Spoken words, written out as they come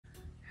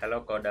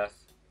Hello coders.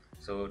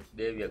 So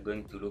today we are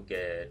going to look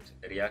at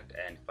React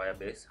and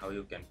Firebase, how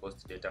you can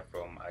post data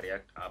from a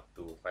React app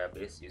to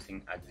Firebase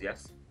using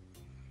axios.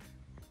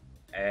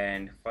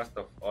 And first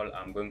of all,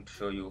 I'm going to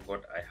show you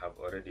what I have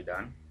already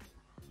done.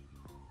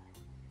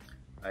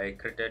 I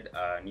created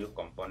a new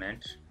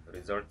component,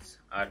 results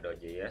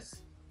add.js,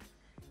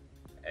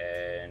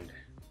 and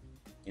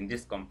in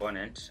this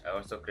component I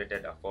also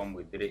created a form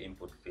with 3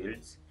 input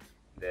fields,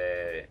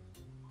 the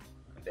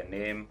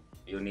name,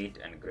 unit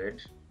and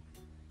grade.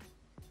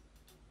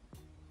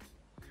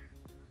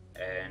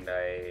 And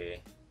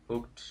I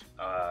hooked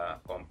a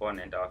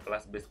component, our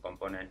class-based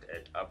component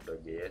at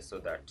app.js, so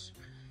that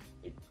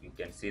you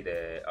can see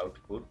the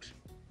output,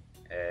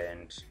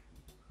 and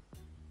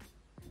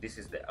this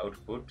is the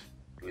output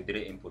with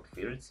 3 input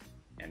fields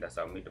and a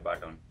submit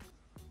button.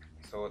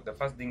 So the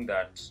first thing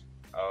that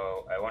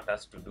I want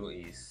us to do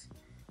is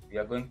we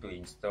are going to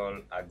install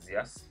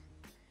axios.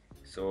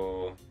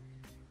 So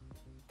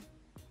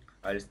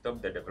I'll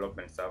stop the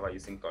development server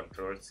using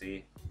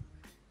Control-C,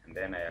 and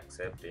then I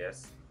accept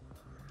yes,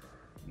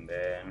 and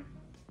then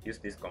use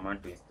this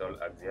command to install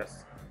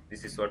axios.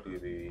 This is what we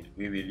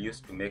will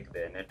use to make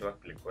the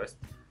network request.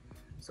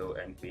 So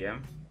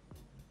npm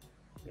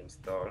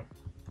install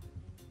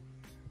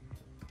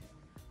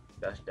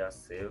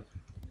 --save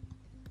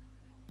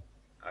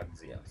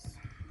axios.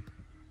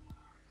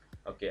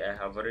 Okay, I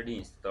have already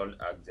installed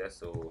axios,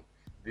 so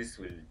this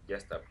will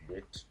just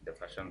update the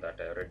version that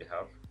I already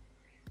have.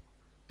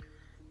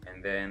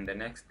 And then the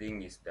next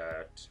thing is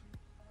that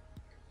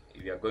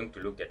we are going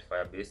to look at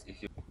Firebase.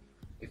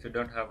 If you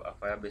don't have a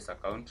Firebase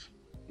account,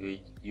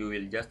 you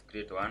will just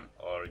create one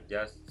or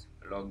just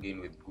log in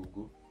with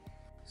Google.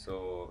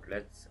 So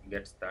let's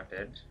get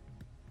started.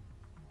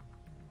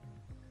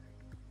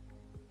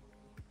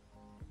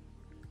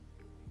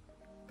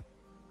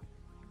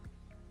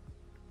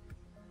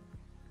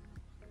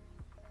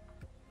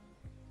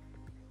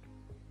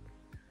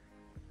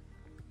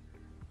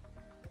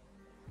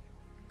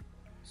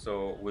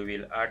 So we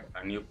will add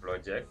a new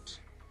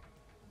project.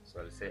 So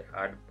I'll say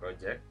add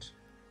project,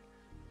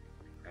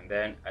 and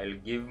then I'll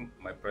give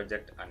my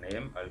project a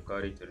name. I'll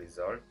call it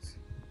results,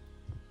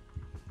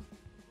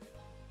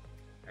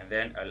 and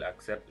then I'll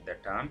accept the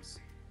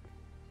terms.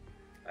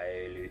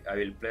 I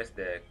will place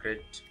the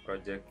create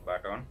project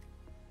button,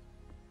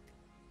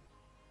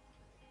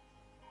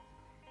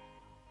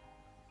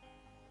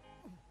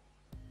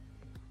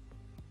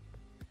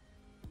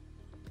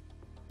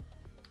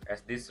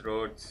 as these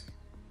roads.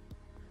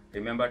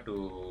 Remember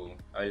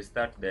I'll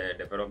start the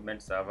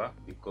development server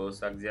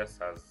because axios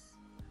has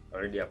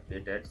already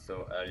updated.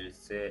 So I'll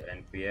say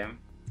npm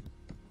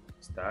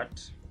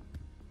start.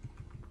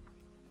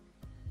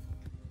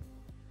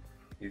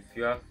 If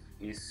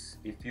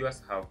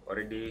yours have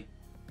already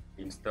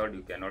installed,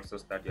 you can also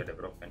start your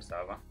development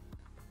server.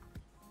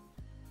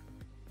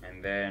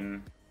 And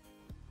then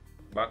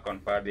back on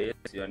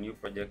Firebase, your new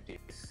project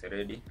is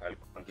ready. I'll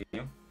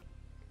continue.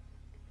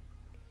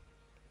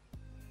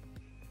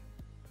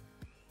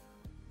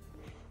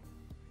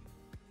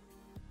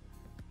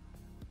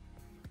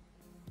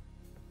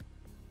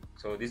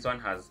 So this one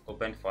has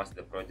opened first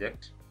the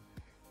project.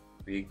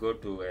 We go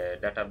to a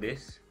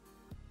database.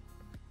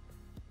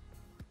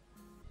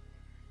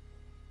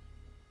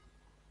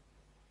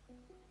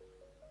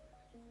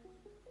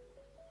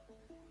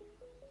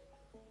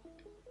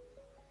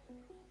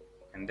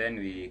 And then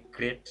we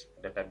create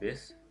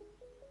database,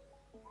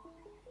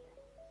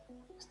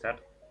 start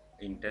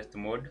in test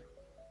mode,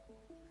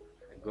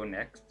 go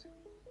next.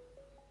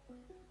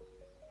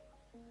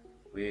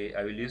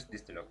 I will use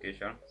this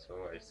location,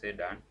 so I'll say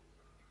done.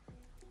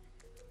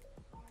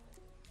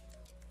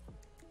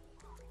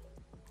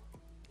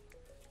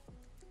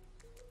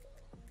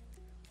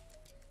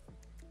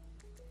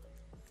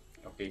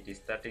 Okay, it is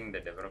starting the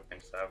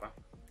development server.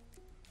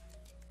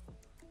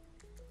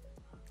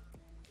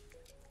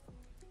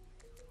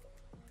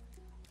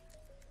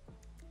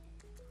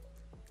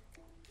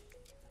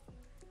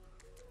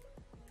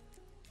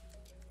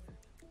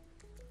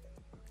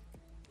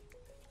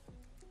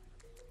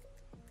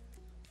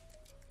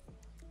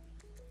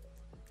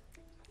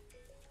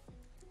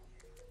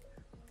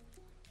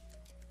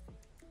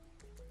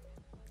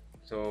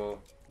 So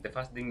the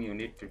first thing you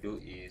need to do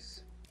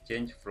is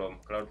change from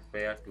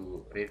Cloudflare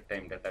to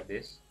real-time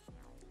database.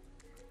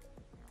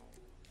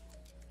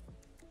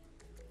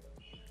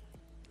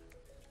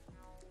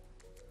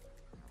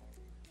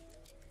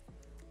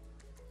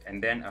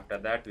 And then after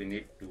that we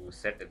need to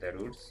set the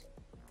rules,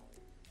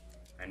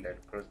 and I'll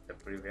close the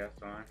previous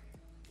one.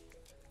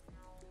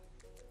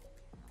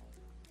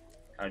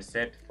 I'll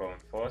set from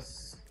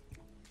false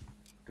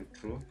to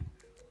true,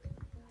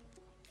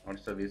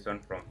 also this one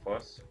from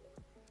false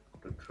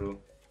to true.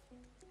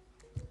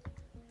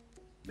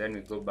 Then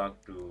we go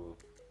back to,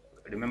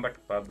 remember to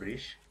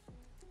publish,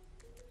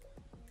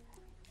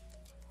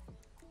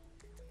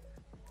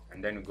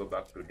 and then we go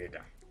back to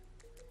data.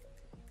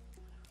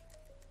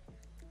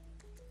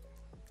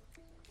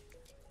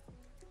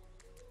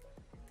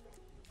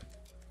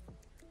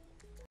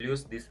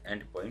 use this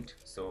endpoint.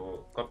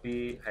 So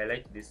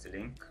highlight this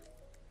link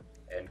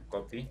and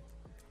copy.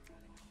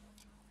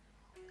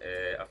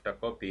 After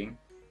copying,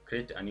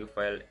 create a new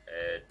file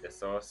at the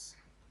source.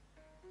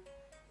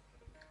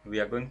 We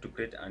are going to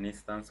create an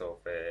instance of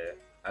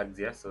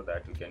axios so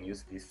that we can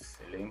use this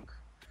link.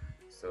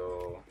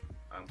 So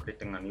I'm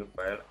creating a new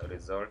file,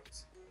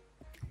 results.js.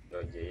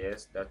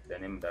 That's the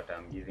name that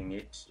I'm giving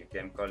it. You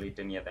can call it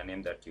any other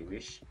name that you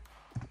wish.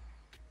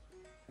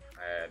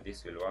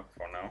 This will work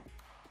for now.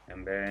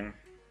 And then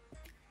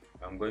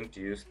I'm going to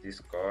use this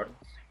code.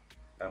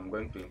 I'm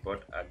going to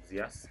import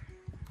axios.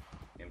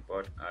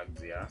 Import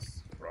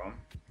axios from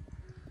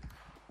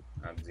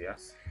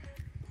axios.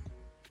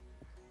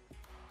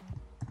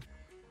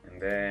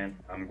 And then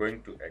I'm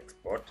going to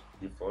export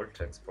default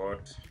axios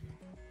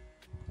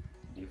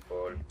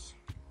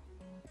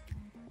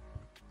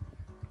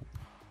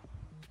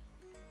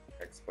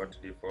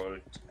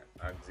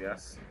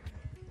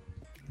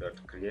dot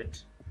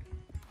create.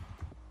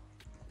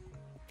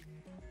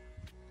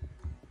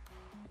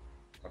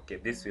 Okay,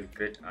 this will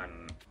create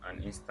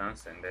an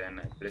instance, and then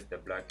I place the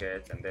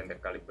brackets and then the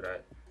curly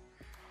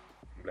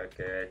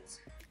brackets.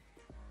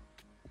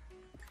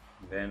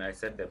 Then I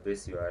set the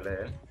base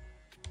URL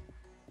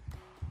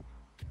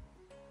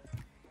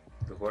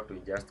to what we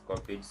just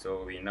copied,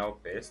 so we now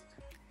paste.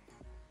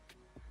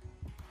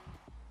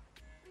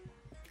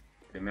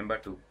 Remember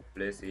to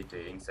place it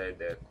inside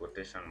the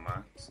quotation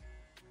marks.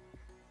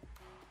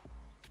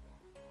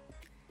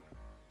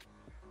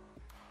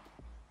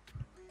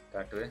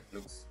 That way,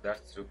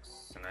 that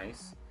looks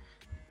nice.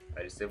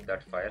 I'll save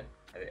that file.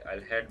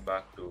 I'll head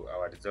back to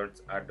our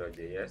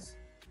results.js.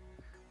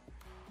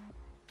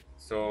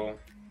 So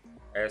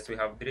as we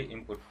have 3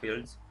 input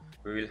fields,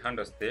 we will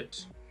handle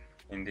state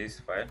in this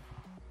file.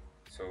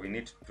 So we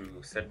need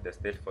to set the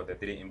state for the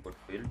 3 input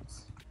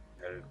fields.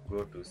 I'll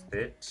go to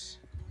state.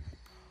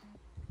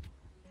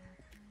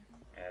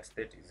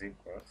 State is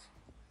equals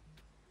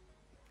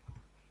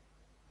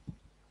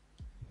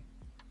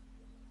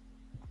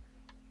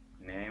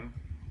name.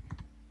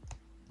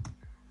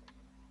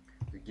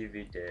 We give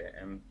it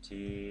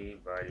empty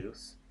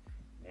values,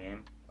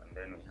 name, and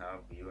then we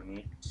have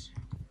unit.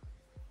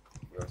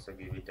 We also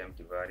give it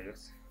empty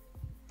values,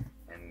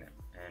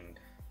 and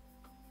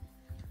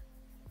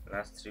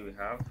lastly we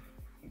have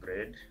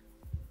grade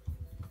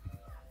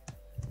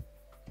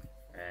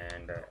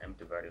and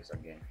empty values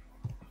again.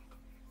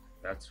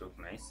 That's look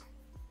nice.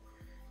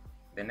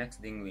 The next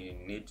thing we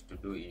need to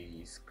do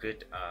is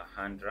create a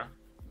handler,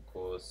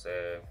 because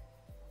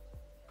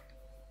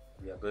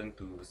we are going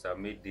to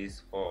submit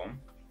this form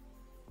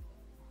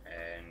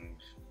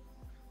and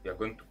we are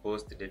going to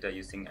post the data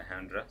using a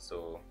handler.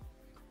 So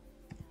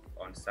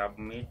on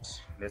submit,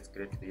 let's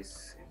create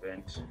this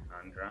event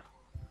handler.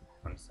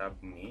 On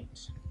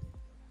submit,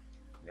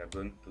 we are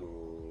going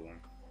to,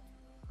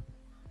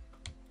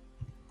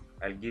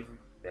 I'll give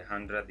the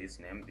handler this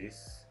name,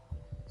 this.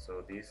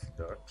 So this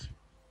dot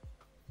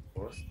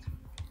post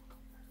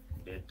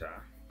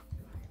data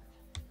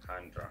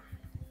handler.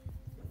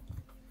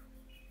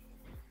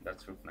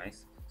 That looks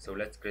nice. So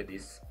let's create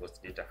this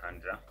post data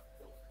handler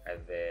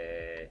at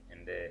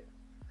in the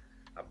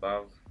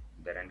above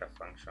the render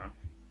function.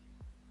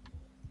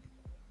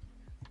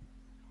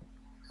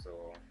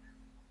 So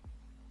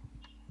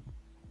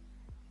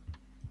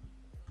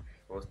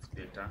post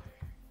data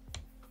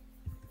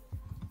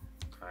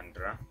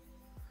handler,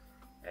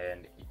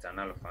 and it's a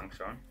null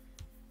function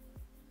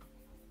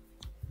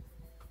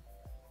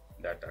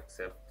that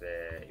accepts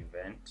the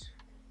event.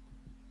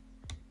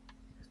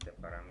 It's the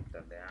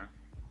parameter there.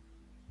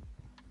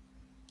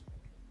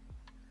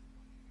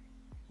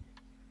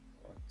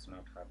 What's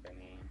not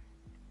happening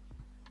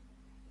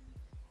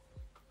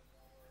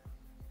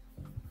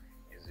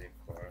is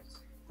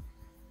equals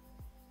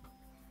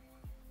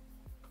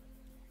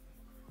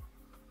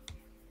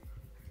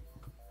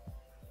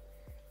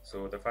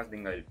so the first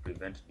thing I'll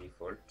prevent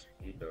default,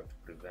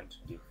 e.prevent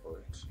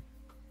default.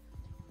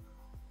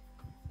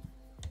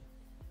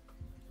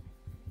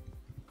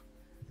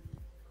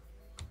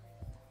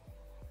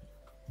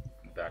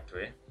 That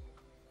way,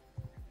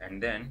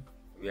 and then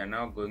we are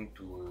now going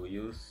to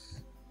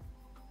use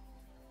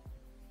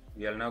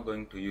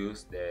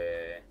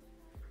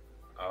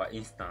our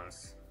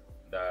instance,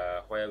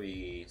 where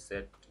we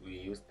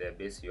use the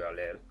base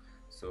URL.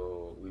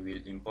 So we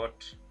will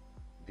import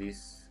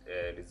this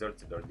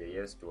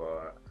results.js to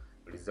our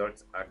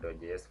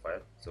results.js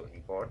file. So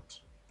import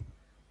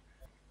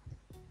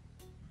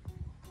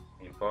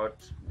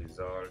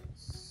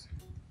results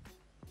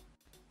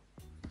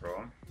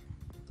from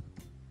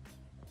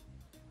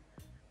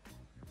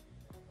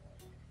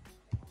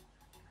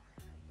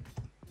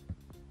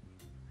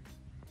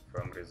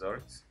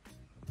results,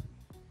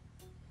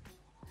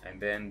 and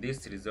then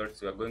these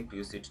results we are going to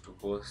use it to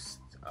post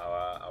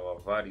our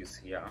values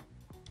here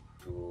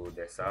to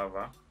the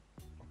server.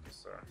 Okay,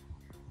 sorry.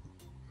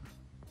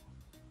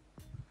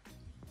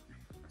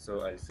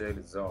 So I'll say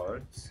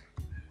results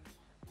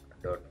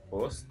dot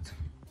post.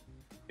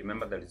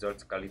 Remember, the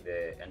results carry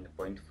the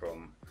endpoint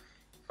from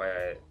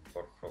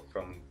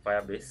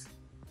Firebase.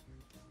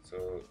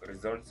 So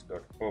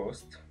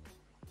results.post,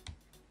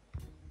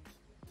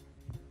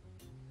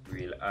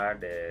 we'll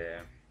add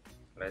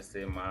let's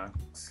say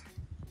marks.json.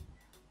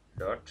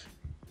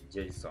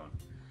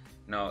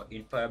 Now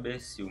in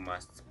Firebase you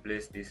must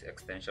place this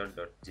extension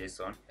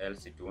 .json,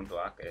 else it won't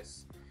work,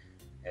 as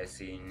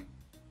in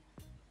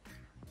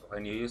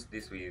when you use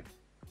this with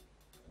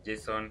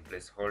JSON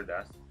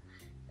placeholders,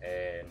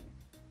 and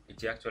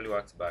it actually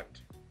works, but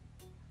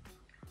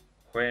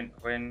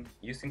when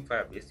using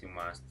Firebase you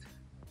must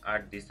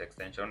add this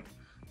extension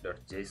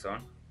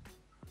 .json,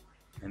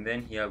 and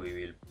then here we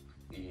will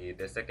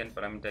the second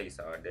parameter is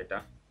our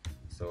data,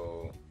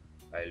 so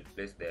I'll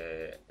place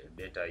the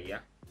data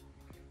here,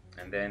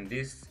 and then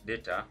this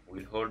data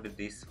will hold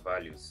these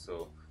values.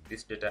 So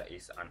this data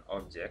is an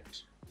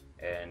object,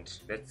 and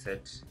let's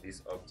set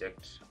this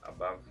object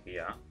above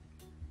here.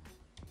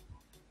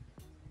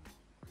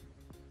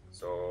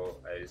 So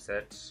I'll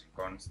set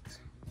const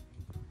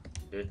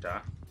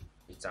data.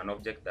 It's an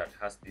object that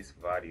has these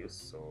values,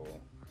 so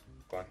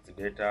const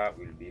data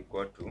will be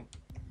equal to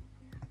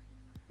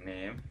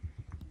name.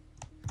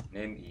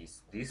 Name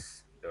is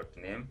this dot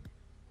name,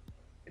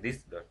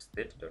 this dot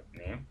state dot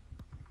name,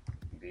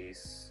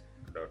 this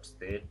dot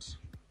state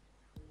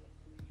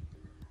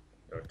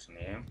dot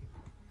name,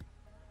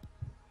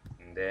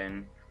 and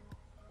then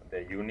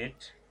the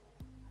unit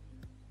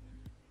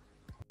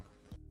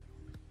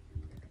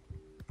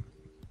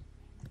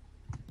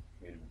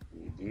will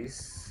be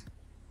this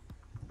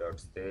dot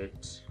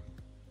state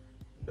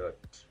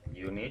dot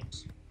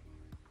unit,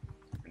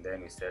 and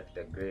then we set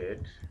the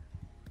grade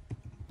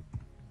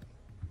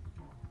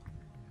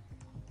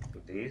to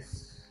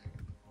this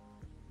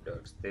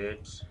dot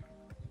state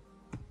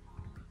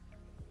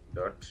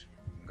dot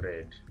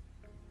grade.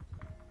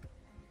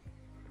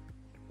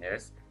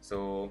 Yes,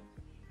 so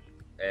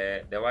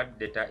the word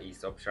data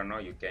is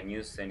optional, you can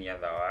use any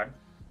other word,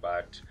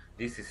 but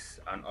this is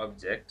an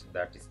object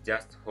that is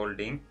just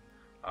holding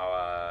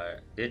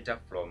our data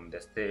from the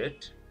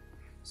state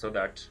so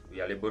that we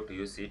are able to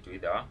use it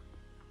with our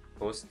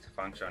post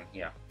function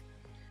here.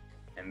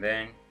 And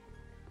then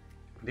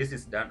this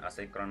is done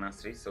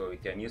asynchronously, so we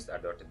can use a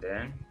dot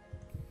then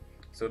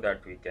so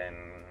that we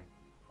can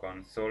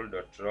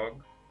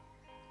console.log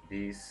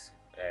this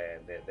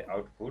the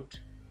output.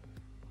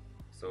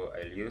 So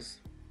I'll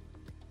use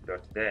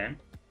dot then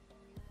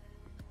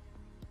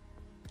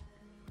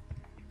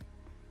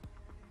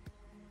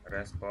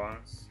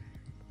response.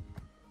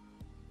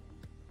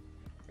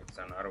 It's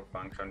an arrow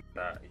function,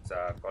 it's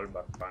a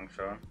callback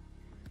function,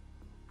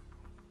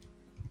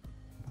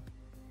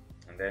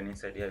 and then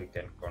inside here we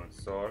can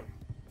console.log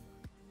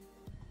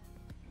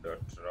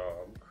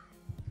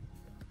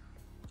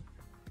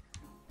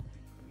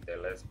the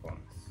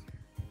response.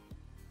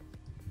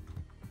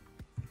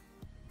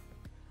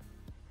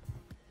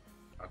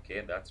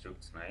 Okay, that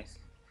looks nice.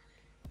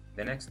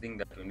 The next thing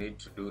that we need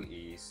to do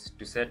is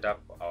to set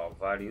up our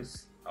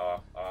values,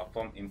 our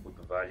form input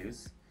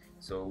values.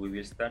 So we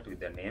will start with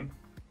the name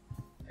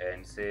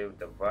and save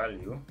the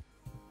value.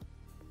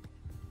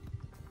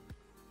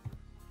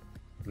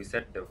 We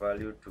set the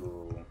value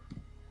to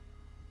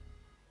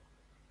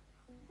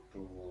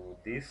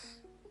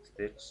this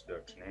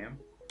state.name,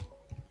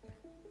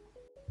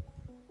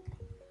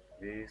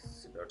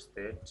 this dot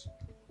state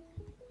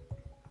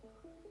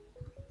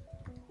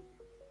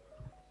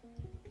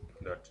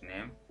dot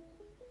name,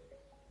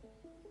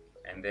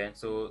 and then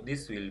so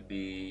this will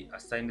be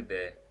assigned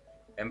the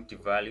empty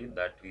value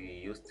that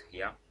we used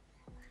here.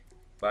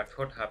 But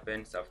what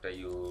happens after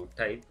you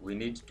type, we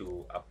need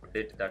to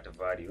update that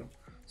value,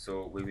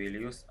 so we will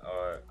use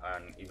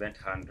an event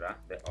handler,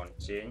 the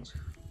onChange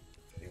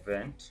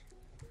event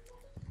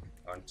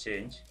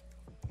onChange,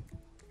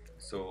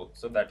 so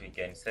that we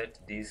can set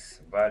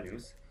these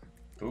values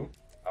to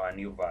our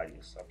new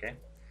values. Okay,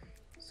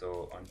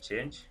 so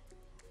onChange,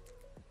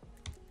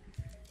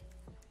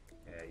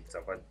 it's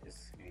about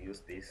this, we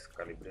use this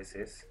curly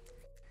braces.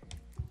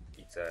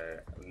 It's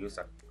we use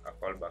a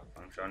callback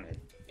function,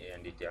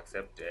 and it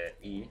accepts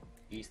E.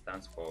 E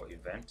stands for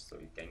event, so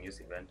you can use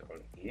event or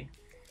E.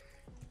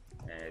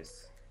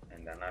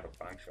 And another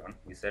function,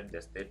 we set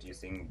the state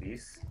using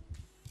this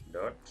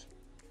dot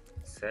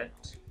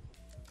set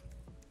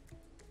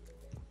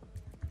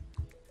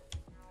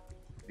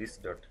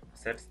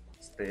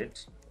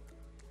state,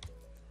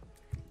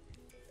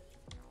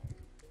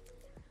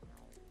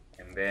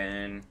 and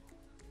then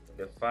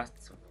the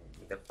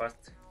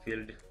first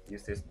field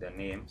uses the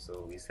name,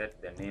 so we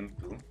set the name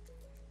to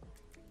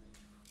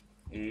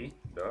e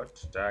dot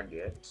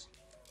target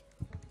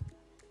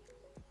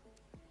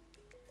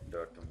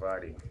dot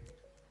value.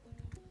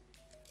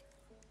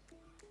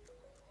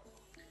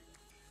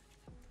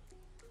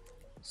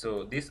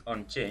 So this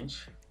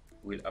onChange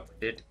will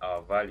update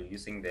our value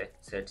using the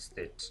set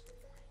state.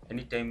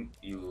 Anytime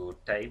you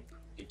type,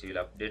 it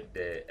will update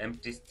the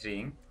empty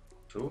string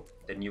to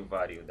the new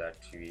value that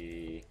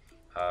we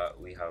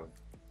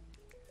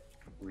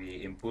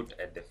input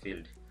at the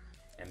field.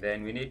 And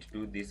then we need to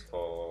do this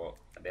for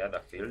the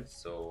other fields,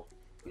 so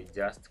we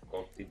just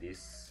copy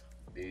this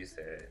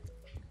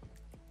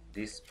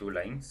these two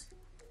lines,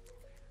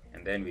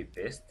 and then we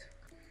paste.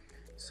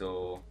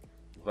 So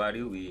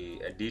value, we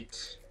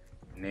edit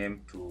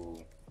name to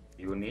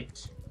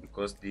unit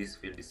because this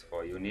field is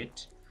for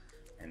unit,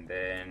 and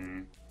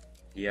then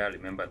here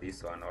remember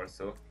this one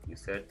also, you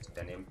set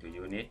the name to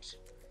unit.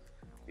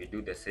 We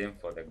do the same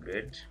for the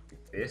grade, we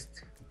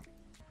paste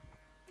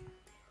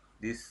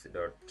this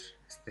dot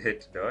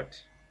state dot.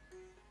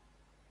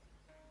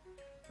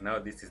 Now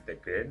this is the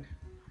grade.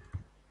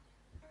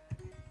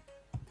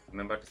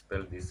 Remember to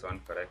spell this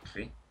one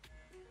correctly,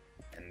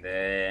 and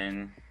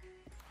then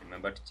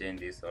remember to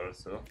change this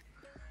also,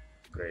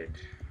 grade.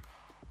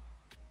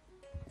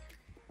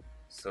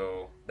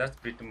 So that's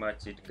pretty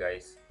much it,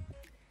 guys.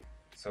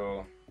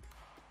 So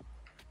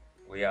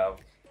we have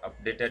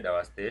updated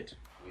our state,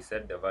 we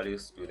set the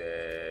values to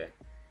the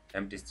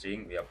empty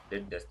string, we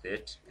update the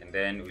state, and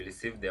then we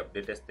receive the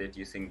updated state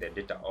using the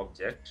data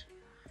object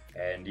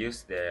and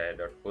use the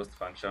 .post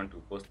function to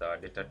post our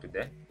data to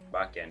the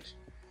backend.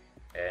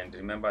 And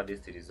remember,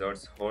 this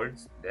results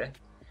holds the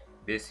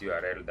base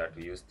URL that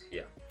we used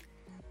here.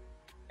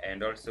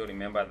 And also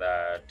remember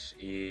that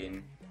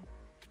in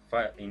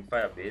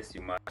Firebase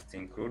you must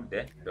include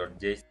the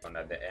 .json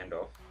at the end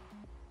of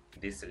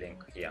this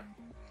link here.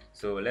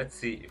 So let's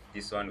see if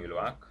this one will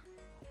work.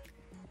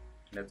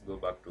 Let's go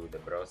back to the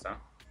browser.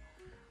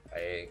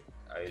 I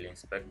will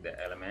inspect the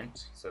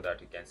element so that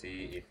you can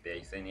see if there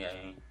is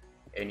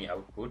any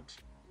output.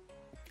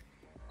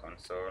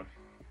 Console,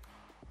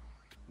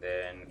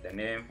 then the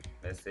name,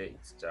 let's say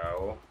it's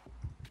Chaoo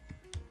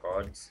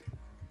codes,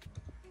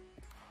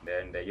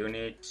 then the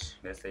unit,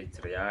 let's say it's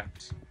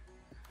React,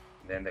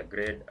 then the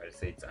grade, I'll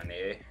say it's an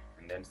A,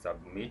 and then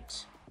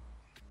submit.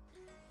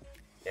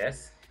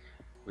 Yes,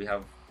 we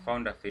have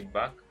found a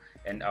feedback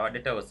and our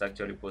data was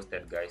actually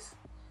posted, guys,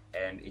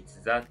 and it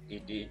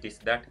is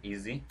that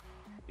easy.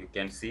 You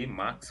can see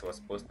Max was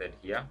posted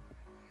here,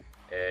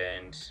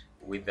 and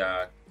with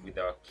our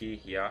key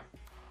here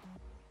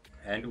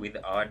and with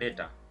our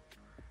data.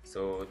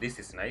 So this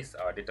is nice,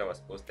 our data was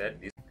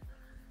posted.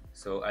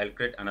 So I'll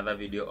create another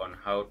video on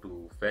how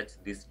to fetch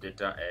this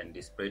data and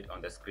display it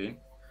on the screen.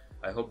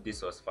 I hope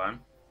this was fun.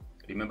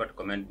 Remember to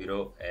comment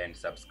below and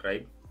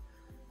subscribe,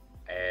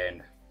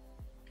 and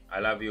I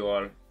love you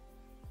all.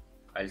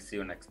 I'll see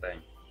you next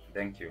time.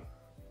 Thank you.